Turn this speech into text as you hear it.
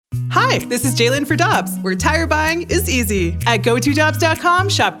Hi, this is Jalen for Dobbs, where tire buying is easy. At GoToDobbs.com,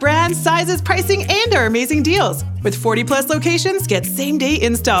 shop brands, sizes, pricing, and our amazing deals. With 40-plus locations, get same-day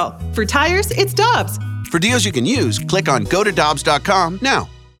install. For tires, it's Dobbs. For deals you can use, click on GoToDobbs.com now.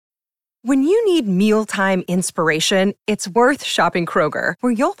 When you need mealtime inspiration, it's worth shopping Kroger,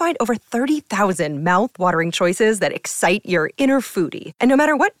 where you'll find over 30,000 mouth-watering choices that excite your inner foodie. And no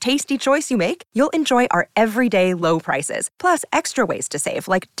matter what tasty choice you make, you'll enjoy our everyday low prices, plus extra ways to save,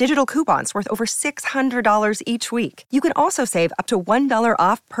 like digital coupons worth over $600 each week. You can also save up to $1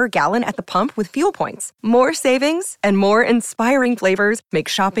 off per gallon at the pump with fuel points. More savings and more inspiring flavors make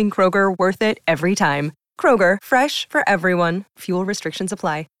shopping Kroger worth it every time. Kroger, fresh for everyone. Fuel restrictions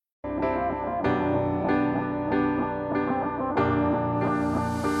apply.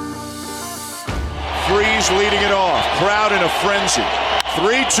 Freeze leading it off. Crowd in a frenzy.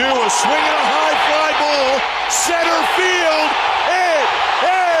 3-2, a swing and a high fly ball. Center field. It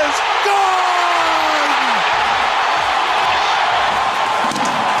is gone!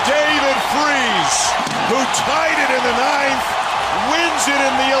 David Freese, who tied it in the 9th, wins it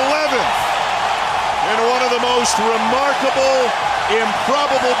in the 11th. In one of the most remarkable,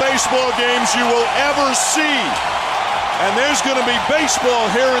 improbable baseball games you will ever see. And there's going to be baseball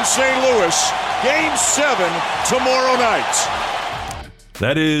here in St. Louis. Game 7 tomorrow night.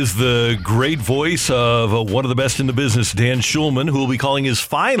 That is the great voice of one of the best in the business, Dan Shulman, who will be calling his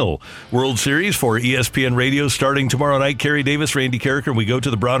final World Series for ESPN Radio starting tomorrow night. Kerry Davis, Randy Carricker, and we go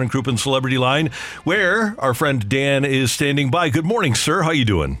to the Brown and Crouppen Celebrity Line, where our friend Dan is standing by. Good morning, sir. How you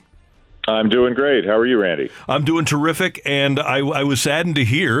doing? I'm doing great. How are you, Randy? I'm doing terrific, and I was saddened to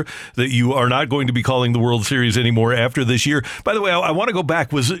hear that you are not going to be calling the World Series anymore after this year. By the way, I want to go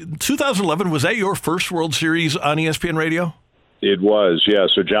back. Was 2011, was that your first World Series on ESPN Radio? It was, yeah.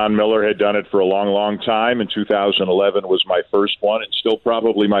 So John Miller had done it for a long, long time, and 2011 was my first one, and still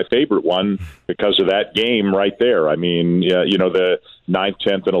probably my favorite one because of that game right there. I mean, you know, the 9th,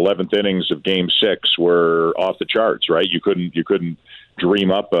 10th, and 11th innings of Game 6 were off the charts, right? You couldn't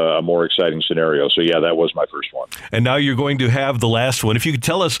dream up a more exciting scenario. So, yeah, that was my first one. And now you're going to have the last one. If you could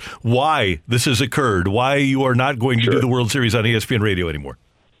tell us why this has occurred, why you are not going to do the World Series on ESPN Radio anymore.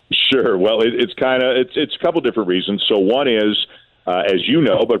 Sure. Well, it's a couple different reasons. So one is, as you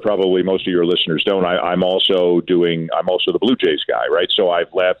know, but probably most of your listeners don't, I'm also the Blue Jays guy, right? So I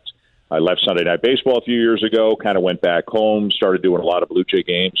left Sunday Night Baseball a few years ago, kind of went back home, started doing a lot of Blue Jay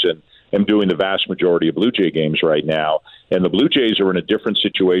games, and am doing the vast majority of Blue Jay games right now. And the Blue Jays are in a different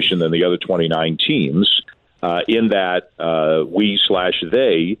situation than the other 29 teams in that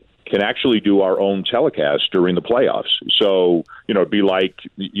we/they can actually do our own telecast during the playoffs. So, you know, it'd be like,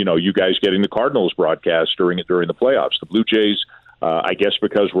 you know, you guys getting the Cardinals broadcast during the playoffs. The Blue Jays, I guess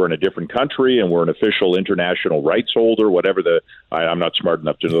because we're in a different country and we're an official international rights holder, whatever I'm not smart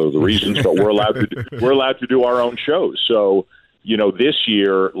enough to know the reasons, but we're allowed to do our own shows. So, you know, this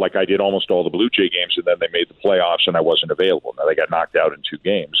year, like I did almost all the Blue Jay games, and then they made the playoffs, and I wasn't available. Now, they got knocked out in 2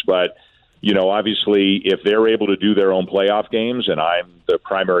 games. But, you know, obviously, if they're able to do their own playoff games, and I'm the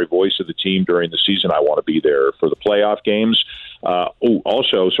primary voice of the team during the season, I want to be there for the playoff games.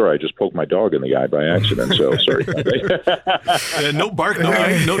 Also, sorry, I just poked my dog in the eye by accident, so sorry. No bark, no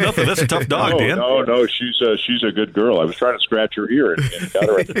nothing. That's a tough dog, Dan. No, she's a good girl. I was trying to scratch her ear and got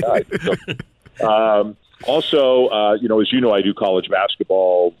her at the eye. Also, you know, as you know, I do college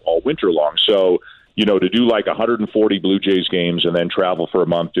basketball all winter long. So, you know, to do like 140 Blue Jays games and then travel for a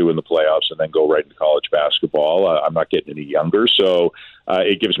month doing the playoffs and then go right into college basketball, I'm not getting any younger. So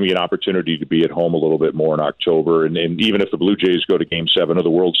it gives me an opportunity to be at home a little bit more in October. And even if the Blue Jays go to Game 7 of the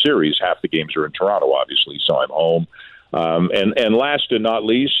World Series, half the games are in Toronto, obviously, so I'm home. And last and not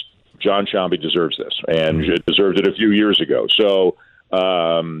least, John Sciambi deserves this, and deserved it a few years ago. So,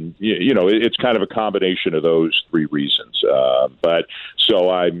 you know, it's kind of a combination of those 3 reasons. But so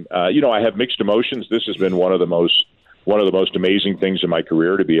I'm, you know, I have mixed emotions. This has been one of the most amazing things in my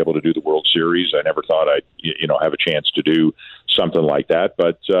career to be able to do the World Series. I never thought I'd, you know, have a chance to do something like that.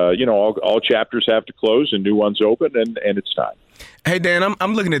 But, you know, all chapters have to close and new ones open, and it's time. Hey, Dan,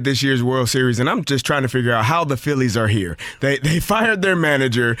 I'm looking at this year's World Series, and I'm just trying to figure out how the Phillies are here. They fired their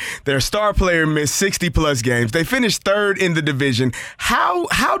manager. Their star player missed 60-plus games. They finished 3rd in the division. How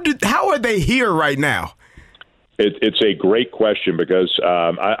are they here right now? It's a great question because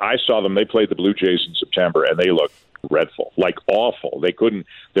I saw them. They played the Blue Jays in September, and they looked dreadful, like awful.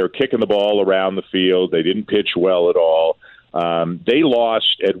 They're kicking the ball around the field. They didn't pitch well at all. They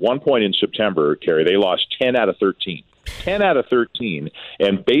lost at one point in September, Kerry. They lost 10 out of 13. 10 out of 13,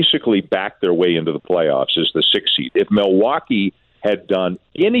 and basically backed their way into the playoffs as the 6th seed. If Milwaukee had done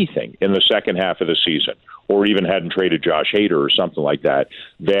anything in the second half of the season, or even hadn't traded Josh Hader or something like that,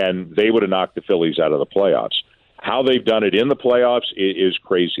 then they would have knocked the Phillies out of the playoffs. How they've done it in the playoffs is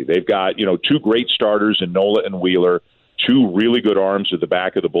crazy. They've got, two great starters in Nola and Wheeler, two really good arms at the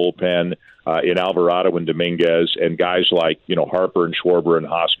back of the bullpen in Alvarado and Dominguez, and guys like, Harper and Schwarber and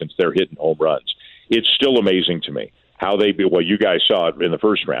Hoskins. They're hitting home runs. It's still amazing to me how they beat, well, you guys saw it in the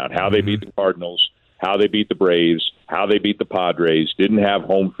first round, how they beat the Cardinals, how they beat the Braves, how they beat the Padres, didn't have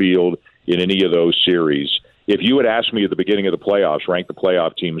home field in any of those series. If you had asked me at the beginning of the playoffs, rank the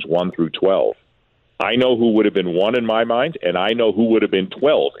playoff teams 1 through 12, I know who would have been 1 in my mind, and I know who would have been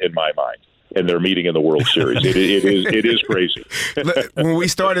 12 in my mind. And they're meeting in the World Series. It is crazy. When we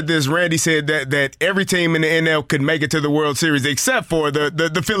started this, Randy said that every team in the NL could make it to the World Series except for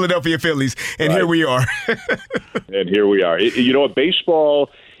the Philadelphia Phillies, and right. Here we are. And here we are. Baseball,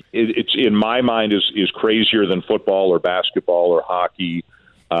 it's in my mind is crazier than football or basketball or hockey.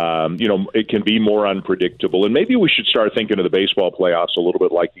 It can be more unpredictable, and maybe we should start thinking of the baseball playoffs a little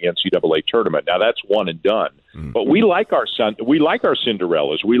bit like the NCAA tournament. Now that's one and done, but we like our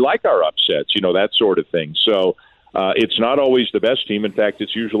Cinderellas, we like our upsets, that sort of thing. So it's not always the best team. In fact,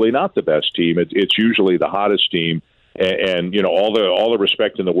 it's usually not the best team. It's usually the hottest team, and all the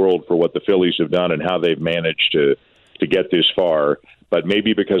respect in the world for what the Phillies have done and how they've managed to get this far. But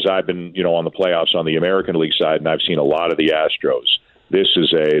maybe because I've been on the playoffs on the American League side, and I've seen a lot of the Astros. This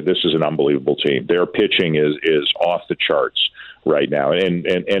is an unbelievable team. Their pitching is off the charts right now. And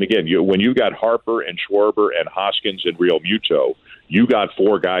again, when you got Harper and Schwarber and Hoskins and Real Muto, you got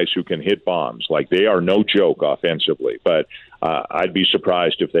 4 guys who can hit bombs. Like, they are no joke offensively. But I'd be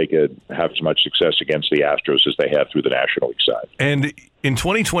surprised if they could have as much success against the Astros as they have through the National League side. And in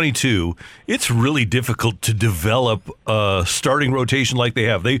 2022, it's really difficult to develop a starting rotation like they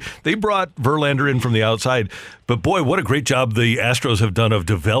have. They brought Verlander in from the outside, but boy, what a great job the Astros have done of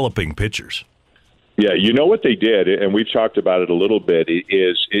developing pitchers. Yeah, what they did, and we've talked about it a little bit,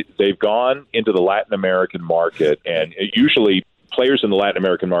 they've gone into the Latin American market, and usually players in the Latin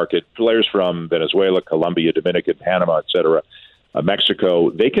American market, players from Venezuela, Colombia, Dominican, Panama, et cetera,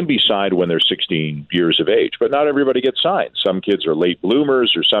 Mexico, they can be signed when they're 16 years of age, but not everybody gets signed. Some kids are late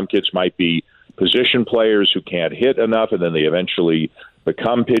bloomers, or some kids might be position players who can't hit enough, and then they eventually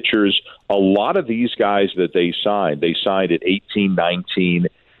become pitchers. A lot of these guys that they signed at 18, 19,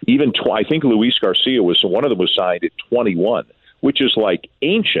 even I think Luis Garcia one of them was signed at 21, which is like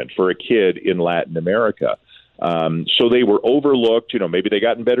ancient for a kid in Latin America. So they were overlooked. Maybe they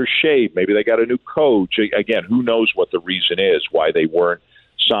got in better shape. Maybe they got a new coach. Again, who knows what the reason is why they weren't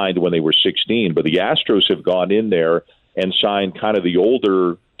signed when they were 16. But the Astros have gone in there and signed kind of the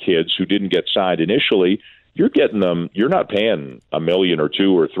older kids who didn't get signed initially. You're getting them. You're not paying $1 million or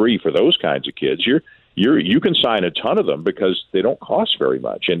 $2 or $3 for those kinds of kids. You can sign a ton of them because they don't cost very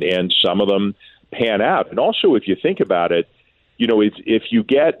much, and some of them pan out. And also, if you think about it,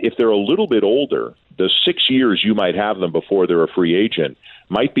 if they're a little bit older, the 6 years you might have them before they're a free agent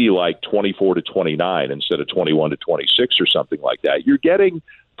might be like 24 to 29 instead of 21 to 26 or something like that. You're getting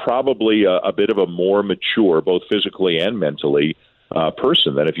probably a bit of a more mature, both physically and mentally,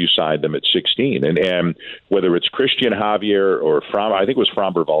 person than if you signed them at 16. And whether it's Christian Javier or I think it was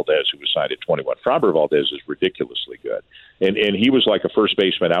Framber Valdez who was signed at 21. Framber Valdez is ridiculously good. And he was like a first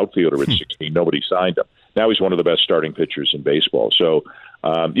baseman outfielder at 16. Nobody signed him. Now he's one of the best starting pitchers in baseball. So,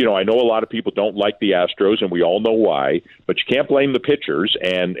 I know a lot of people don't like the Astros, and we all know why, but you can't blame the pitchers.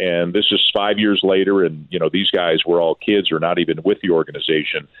 And this is 5 years later, and, these guys were all kids or not even with the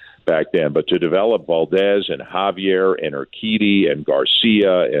organization back then. But to develop Valdez and Javier and Urquidy and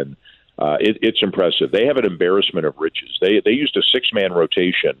Garcia, and it's impressive. They have an embarrassment of riches. They used a 6-man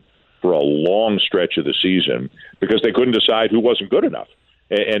rotation for a long stretch of the season because they couldn't decide who wasn't good enough.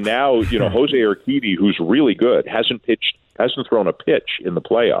 And now, Jose Urquidy, who's really good, hasn't thrown a pitch in the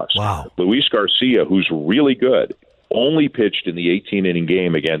playoffs. Wow. Luis Garcia, who's really good, only pitched in the 18-inning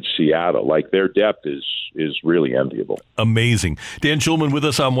game against Seattle. Like, their depth is really enviable. Amazing. Dan Schulman with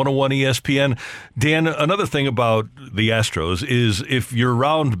us on 101 ESPN. Dan, another thing about the Astros is if you're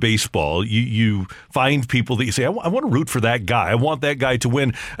around baseball, you find people that you say, I want to root for that guy. I want that guy to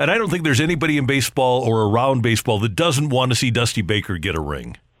win. And I don't think there's anybody in baseball or around baseball that doesn't want to see Dusty Baker get a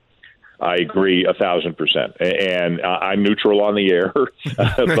ring. I agree 1,000%, and I'm neutral on the air,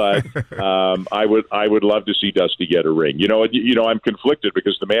 but I would love to see Dusty get a ring. I'm conflicted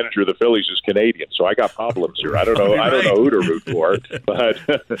because the manager of the Phillies is Canadian, so I got problems here. I don't know who to root for,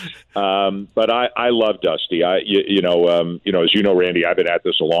 but I love Dusty. As you know, Randy, I've been at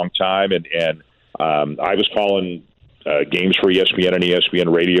this a long time, and I was calling games for ESPN and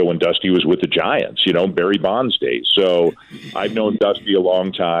ESPN Radio when Dusty was with the Giants. Barry Bonds days. So I've known Dusty a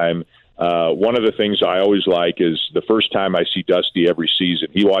long time. one of the things I always like is the first time I see Dusty every season,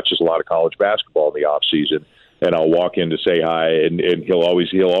 he watches a lot of college basketball in the off season, and I'll walk in to say hi, and he'll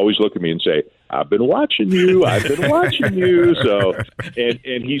always look at me and say, "I've been watching you. I've been watching you." So,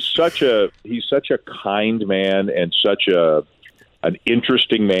 and he's such a kind man and such an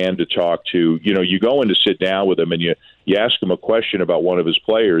interesting man to talk to. You know, you go in to sit down with him and you ask him a question about one of his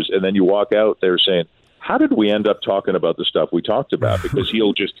players, and then you walk out there saying, how did we end up talking about the stuff we talked about? Because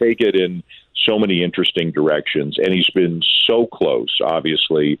he'll just take it in so many interesting directions, and he's been so close,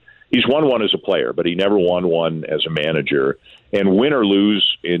 obviously. He's won one as a player, but he never won one as a manager. And win or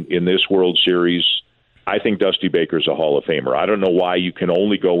lose in this World Series, I think Dusty Baker's a Hall of Famer. I don't know why you can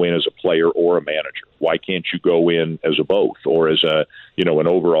only go in as a player or a manager. Why can't you go in as a both or as an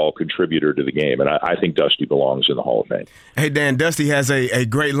overall contributor to the game? And I think Dusty belongs in the Hall of Fame. Hey, Dan, Dusty has a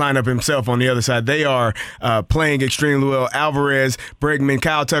great lineup himself on the other side. They are playing extremely well. Alvarez, Bregman,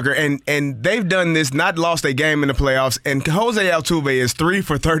 Kyle Tucker, and they've done this, not lost a game in the playoffs. And Jose Altuve is 3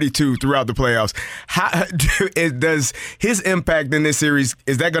 for 32 throughout the playoffs. How does his impact in this series,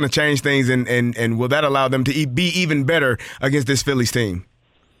 is that going to change things, and will that allow them to be even better against this Phillies team?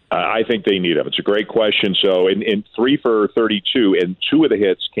 I think they need him. It's a great question. So in 3 for 32, and 2 of the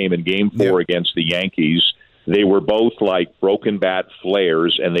hits came in Game 4 against the Yankees. They were both like broken bat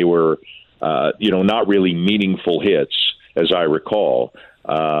flares, and they were, not really meaningful hits, as I recall.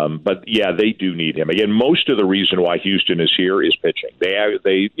 But yeah, they do need him. Again, most of the reason why Houston is here is pitching.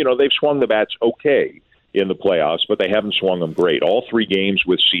 They've swung the bats okay in the playoffs, but they haven't swung them great. All 3 games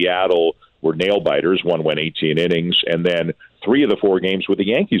with Seattle were nail biters. One went 18 innings, and then 3 of the 4 games with the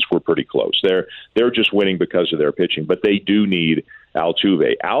Yankees were pretty close. They're just winning because of their pitching, but they do need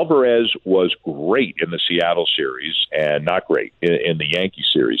Altuve. Alvarez was great in the Seattle series and not great in the Yankee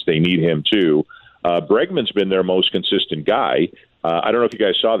series. They need him too. Bregman's been their most consistent guy. I don't know if you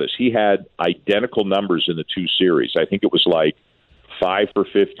guys saw this. He had identical numbers in the 2 series. I think it was like 5 for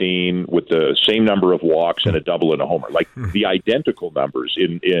 15 with the same number of walks and a double and a homer, like the identical numbers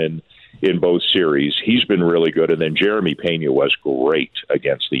in both series. He's been really good. And then Jeremy Pena was great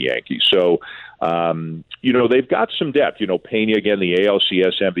against the Yankees. So, they've got some depth. Pena, again, the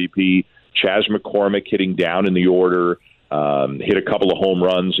ALCS MVP, Chas McCormick hitting down in the order, hit a couple of home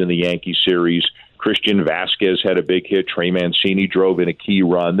runs in the Yankee series. Christian Vasquez had a big hit. Trey Mancini drove in a key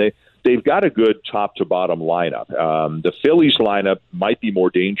run. They've got a good top-to-bottom lineup. The Phillies lineup might be more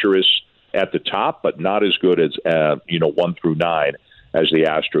dangerous at the top, but not as good as 1 through 9 as the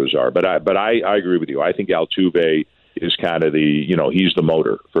Astros are. But I agree with you. I think Altuve is kind of he's the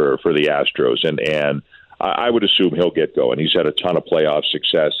motor for the Astros, and I would assume he'll get going. He's had a ton of playoff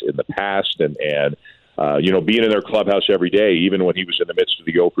success in the past, and being in their clubhouse every day, even when he was in the midst of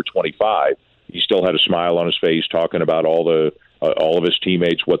the 0 for 25, he still had a smile on his face, talking about all of his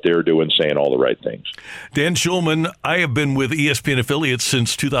teammates, what they're doing, saying all the right things. Dan Shulman, I have been with ESPN affiliates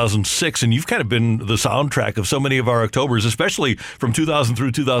since 2006, and you've kind of been the soundtrack of so many of our Octobers, especially from 2000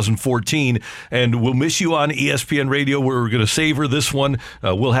 through 2014, and we'll miss you on ESPN Radio. We're going to savor this one.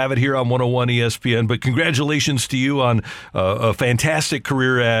 We'll have it here on 101 ESPN, but congratulations to you on a fantastic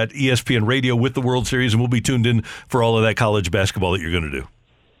career at ESPN Radio with the World Series, and we'll be tuned in for all of that college basketball that you're going to do.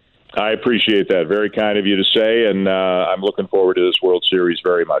 I appreciate that. Very kind of you to say, and I'm looking forward to this World Series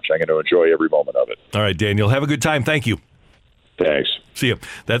very much. I'm going to enjoy every moment of it. All right, Daniel, have a good time. Thank you. Thanks. See you.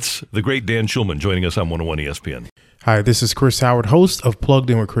 That's the great Dan Shulman joining us on 101 ESPN. Hi, this is Chris Howard, host of Plugged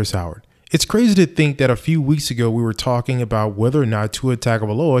In with Chris Howard. It's crazy to think that a few weeks ago we were talking about whether or not Tua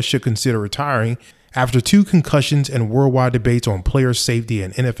Tagovailoa should consider retiring. After 2 concussions and worldwide debates on player safety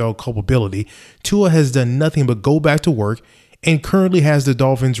and NFL culpability, Tua has done nothing but go back to work and currently has the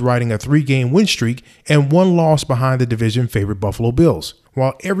Dolphins riding a 3-game win streak and 1 loss behind the division favorite Buffalo Bills.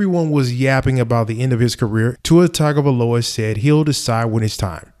 While everyone was yapping about the end of his career, Tua Tagovailoa said he'll decide when it's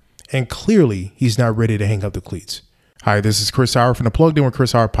time. And clearly, he's not ready to hang up the cleats. Hi, this is Chris Howard from the Plugged In with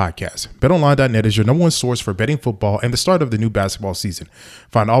Chris Howard podcast. BetOnline.net is your number 1 source for betting football and the start of the new basketball season.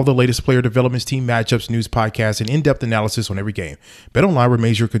 Find all the latest player developments, team matchups, news, podcasts, and in-depth analysis on every game. BetOnline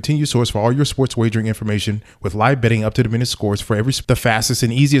remains your continued source for all your sports wagering information with live betting, up-to-the-minute scores for the fastest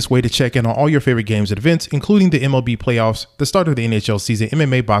and easiest way to check in on all your favorite games and events, including the MLB playoffs, the start of the NHL season,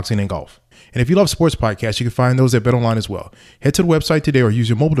 MMA, boxing, and golf. And if you love sports podcasts, you can find those at BetOnline as well. Head to the website today or use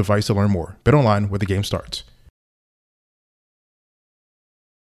your mobile device to learn more. BetOnline, where the game starts.